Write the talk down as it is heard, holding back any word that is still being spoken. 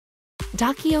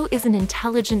Dokkio is an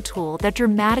intelligent tool that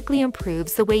dramatically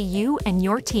improves the way you and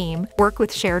your team work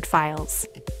with shared files.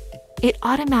 It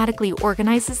automatically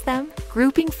organizes them,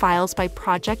 grouping files by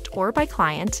project or by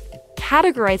client,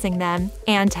 categorizing them,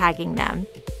 and tagging them.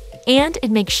 And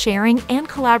it makes sharing and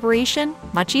collaboration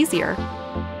much easier.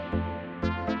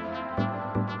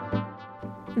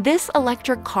 This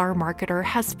electric car marketer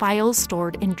has files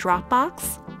stored in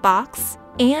Dropbox, Box,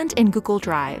 and in Google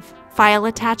Drive, file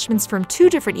attachments from 2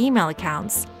 different email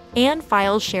accounts, and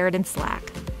files shared in Slack.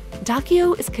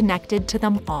 Dokkio is connected to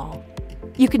them all.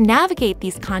 You can navigate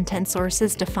these content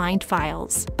sources to find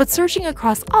files, but searching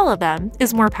across all of them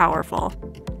is more powerful.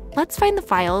 Let's find the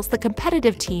files the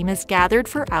competitive team has gathered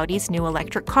for Audi's new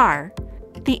electric car.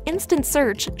 The instant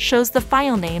search shows the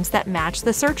file names that match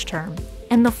the search term,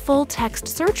 and the full text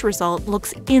search result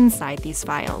looks inside these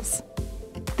files.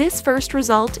 This first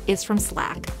result is from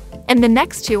Slack, and the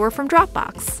next 2 are from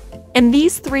Dropbox. And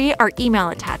these 3 are email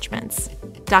attachments.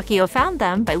 Dokkio found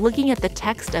them by looking at the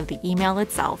text of the email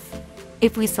itself.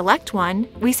 If we select one,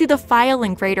 we see the file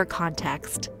in greater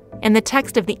context, and the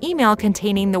text of the email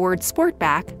containing the word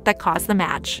Sportback that caused the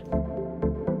match.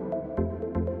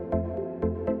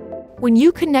 When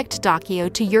you connect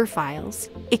Dokkio to your files,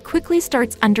 it quickly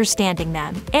starts understanding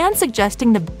them and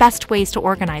suggesting the best ways to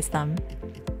organize them.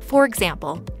 For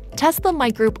example, Tesla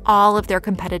might group all of their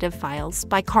competitive files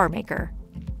by car maker.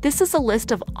 This is a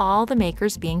list of all the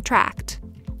makers being tracked.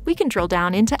 We can drill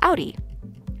down into Audi.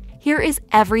 Here is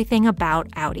everything about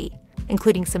Audi,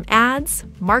 including some ads,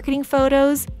 marketing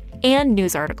photos, and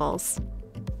news articles.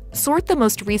 Sort the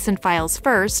most recent files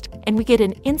first, and we get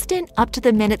an instant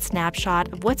up-to-the-minute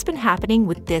snapshot of what's been happening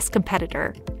with this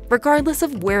competitor, regardless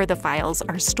of where the files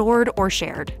are stored or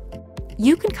shared.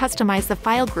 You can customize the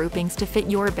file groupings to fit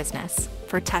your business.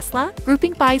 For Tesla,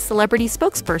 grouping by celebrity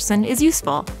spokesperson is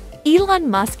useful. Elon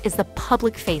Musk is the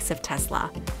public face of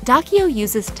Tesla. Dokkio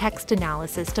uses text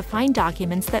analysis to find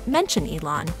documents that mention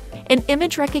Elon, and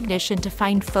image recognition to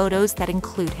find photos that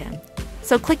include him.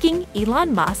 So clicking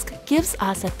Elon Musk gives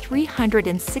us a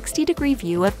 360-degree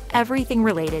view of everything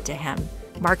related to him: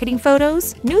 marketing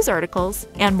photos, news articles,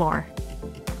 and more.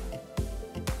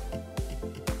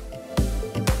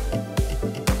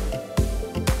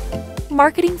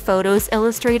 Marketing photos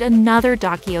illustrate another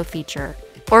Dokkio feature: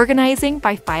 organizing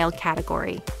by file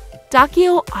category.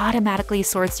 Dokkio automatically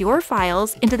sorts your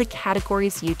files into the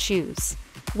categories you choose.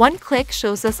 One click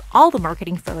shows us all the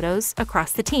marketing photos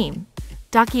across the team.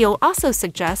 Dokkio also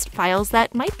suggests files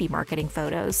that might be marketing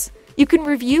photos. You can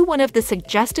review one of the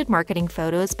suggested marketing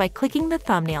photos by clicking the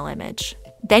thumbnail image.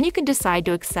 Then you can decide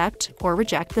to accept or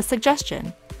reject the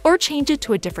suggestion, or change it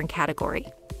to a different category.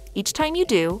 Each time you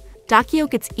do, Dokkio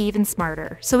gets even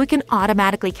smarter, so it can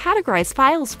automatically categorize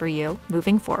files for you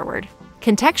moving forward.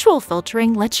 Contextual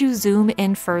filtering lets you zoom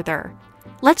in further.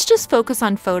 Let's just focus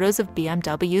on photos of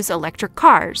BMW's electric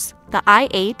cars, the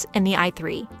i8 and the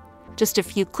i3. Just a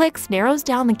few clicks narrows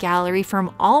down the gallery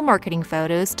from all marketing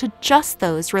photos to just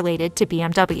those related to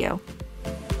BMW.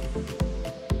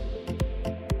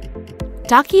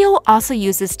 Dokkio also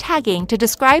uses tagging to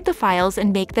describe the files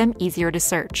and make them easier to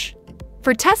search.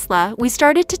 For Tesla, we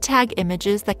started to tag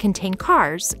images that contain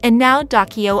cars, and now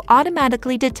Dokkio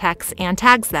automatically detects and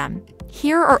tags them.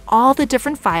 Here are all the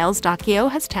different files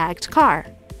Dokkio has tagged car.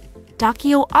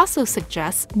 Dokkio also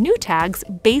suggests new tags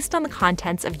based on the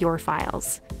contents of your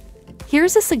files.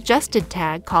 Here's a suggested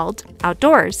tag called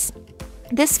Outdoors.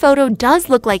 This photo does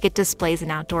look like it displays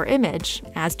an outdoor image,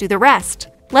 as do the rest.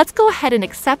 Let's go ahead and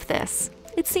accept this.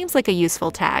 It seems like a useful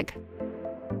tag.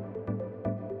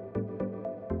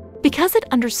 Because it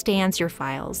understands your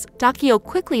files, Dokkio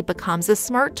quickly becomes a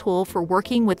smart tool for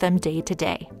working with them day to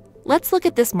day. Let's look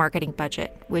at this marketing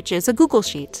budget, which is a Google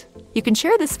Sheet. You can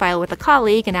share this file with a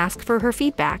colleague and ask for her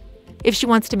feedback. If she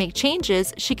wants to make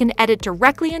changes, she can edit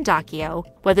directly in Dokkio,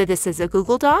 whether this is a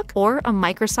Google Doc or a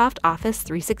Microsoft Office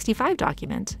 365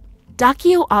 document.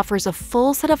 Dokkio offers a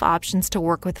full set of options to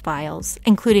work with files,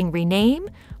 including rename,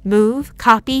 move,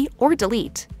 copy, or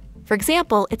delete. For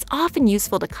example, it's often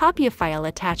useful to copy a file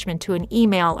attachment to an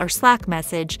email or Slack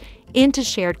message into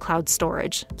shared cloud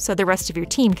storage, so the rest of your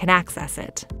team can access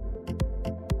it.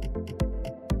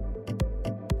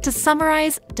 To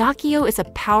summarize, Dokkio is a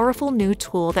powerful new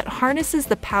tool that harnesses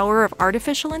the power of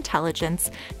artificial intelligence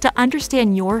to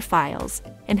understand your files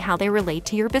and how they relate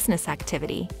to your business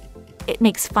activity. It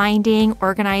makes finding,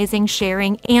 organizing,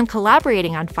 sharing, and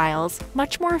collaborating on files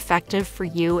much more effective for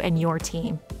you and your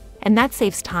team. And that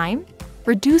saves time,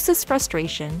 reduces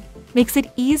frustration, makes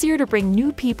it easier to bring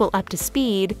new people up to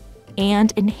speed,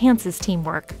 and enhances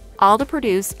teamwork, all to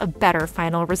produce a better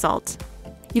final result.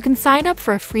 You can sign up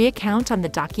for a free account on the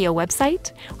Dokkio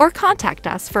website or contact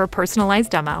us for a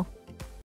personalized demo.